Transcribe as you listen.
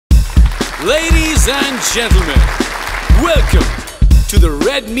Ladies and gentlemen, welcome to the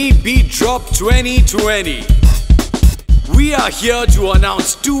Redmi Beat Drop 2020. We are here to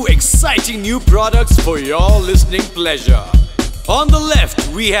announce two exciting new products for your listening pleasure. On the left,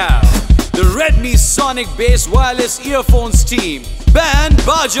 we have the Redmi SonicBass wireless earphones team, Band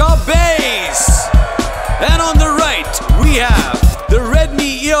Baja Bass. And on the right, we have the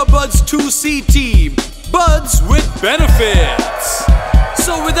Redmi Earbuds 2C team, Buds with Benefits.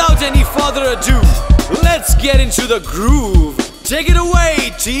 So without any further ado, let's get into the groove. Take it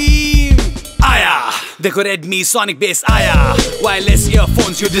away, team! Aya! Dekho Redmi SonicBass Aya. Wireless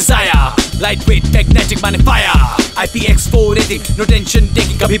earphones you desire. Lightweight magnetic magnifier. IPX4 rating, no tension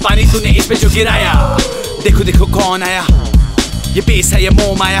taking. Kabhi pani tune ispe jo giraya. Dekho dekho kaun aaya. Ye bass hai ye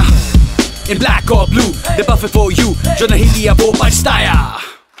moh maya. In black or blue, the perfect for you. Jo nahi liya wo pachhtaya.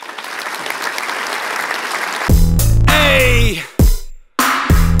 Hey!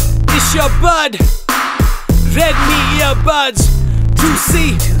 It's your bud, Redmi Earbuds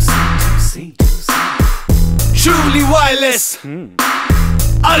 2C. Truly wireless,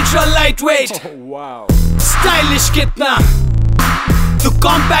 ultra lightweight, stylish kitna, तो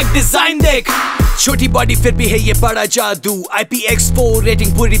compact design देख, छोटी body फिर भी है ये बड़ा जादू. IPX4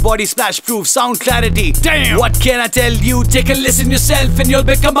 rating, पूरी body splash proof, sound clarity. Damn, what can I tell you? Take a listen yourself and you'll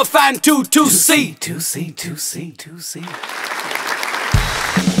become a fan too. 2C.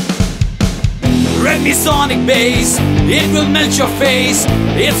 Redmi SonicBass, it will melt your face.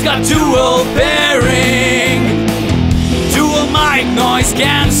 It's got dual bearing, dual mic noise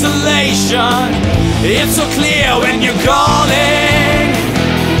cancellation. It's so clear when you're calling.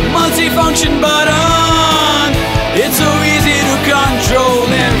 Multifunction button, it's so easy to control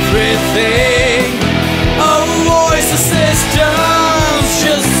everything. Oh, voice assistance,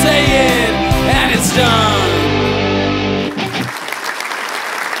 just say it and it's done.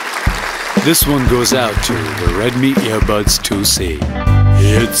 This one goes out to the Redmi Earbuds 2C.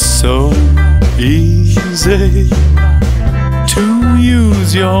 It's so easy to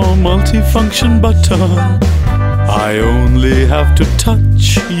use your multifunction button. I only have to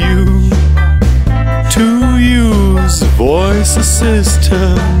touch you to use voice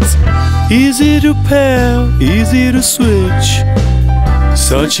assistance. Easy to pair, easy to switch.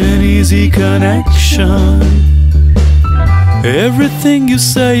 Such an easy connection. Everything you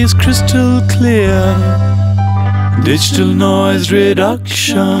say is crystal clear. Digital noise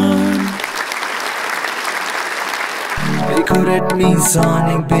reduction. देखो Redmi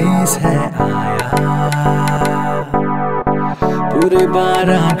SonicBass है आया, पूरे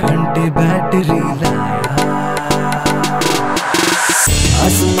 12 घंटे battery लाया.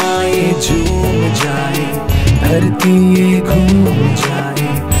 आसमां ये झूम जाए, धरती ये घूम जाए,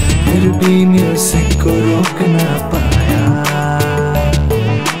 फिर भी म्यूजिक को रोक ना पाया.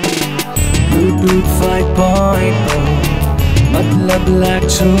 Bluetooth 5.0 मतलब लैग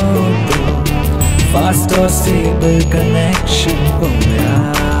छोड़ दो, fast और stable connection हो गया.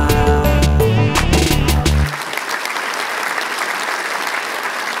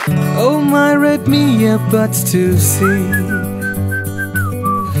 Oh my Redmi Earbuds 2C,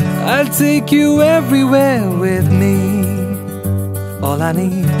 I'll take you everywhere with me. All I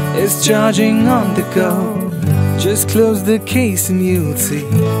need is charging on the go. Just close the case and you'll see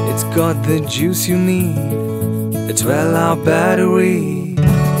it's got the juice you need. A 12-hour battery.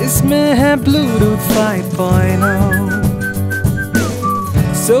 इसमें है Bluetooth 5.0.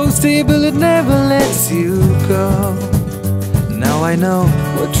 So stable it never lets you go. Now I know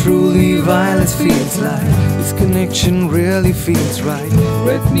what truly wireless feels like. This connection really feels right.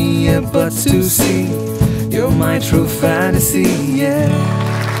 Redmi Earbuds 2C, you're my true fantasy, yeah.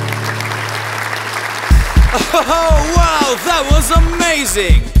 Oh wow, that was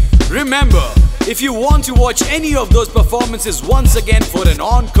amazing! Remember, if you want to watch any of those performances once again for an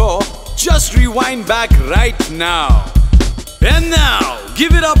encore, just rewind back right now. And now,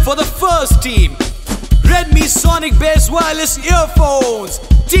 give it up for the first team, Redmi SonicBass wireless earphones,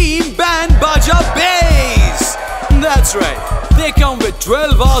 Team Band Baja Bass. That's right, they come with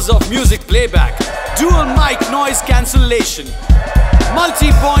 12 hours of music playback, dual mic noise cancellation,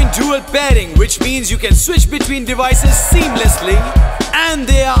 multi-point dual pairing, which means you can switch between devices seamlessly, and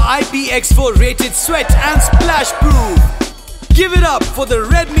they are IPX4 rated sweat and splash proof. Give it up for the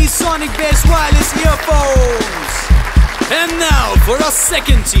Redmi SonicBass wireless earphones. And now for our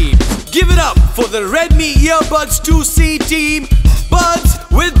second team, give it up for the Redmi Earbuds 2C team, Buds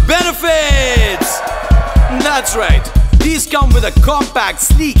with Benefits. That's right, these come with a compact,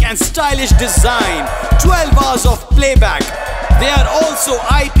 sleek and stylish design, 12 hours of playback. They are also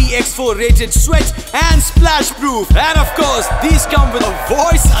IPX4 rated sweat and splash proof. And of course, these come with a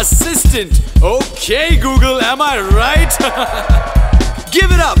voice assistant Assistant. Okay, Google, am I right? Give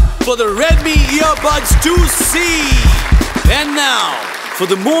it up for the Redmi Earbuds 2C. And now, for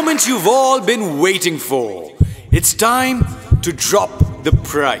the moment you've all been waiting for. It's time to drop the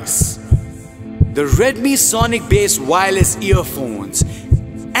price. The Redmi SonicBass wireless earphones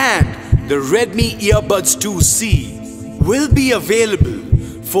and the Redmi Earbuds 2C will be available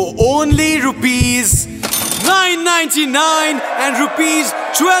for only rupees 999 and rupees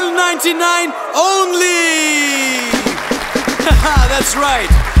 1299 only. That's right.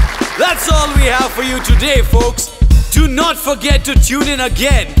 That's all we have for you today, folks. Do not forget to tune in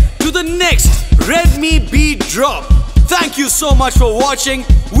again to the next Redmi Beat Drop. Thank you so much for watching.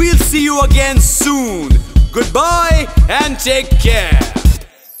 We'll see you again soon. Goodbye and take care.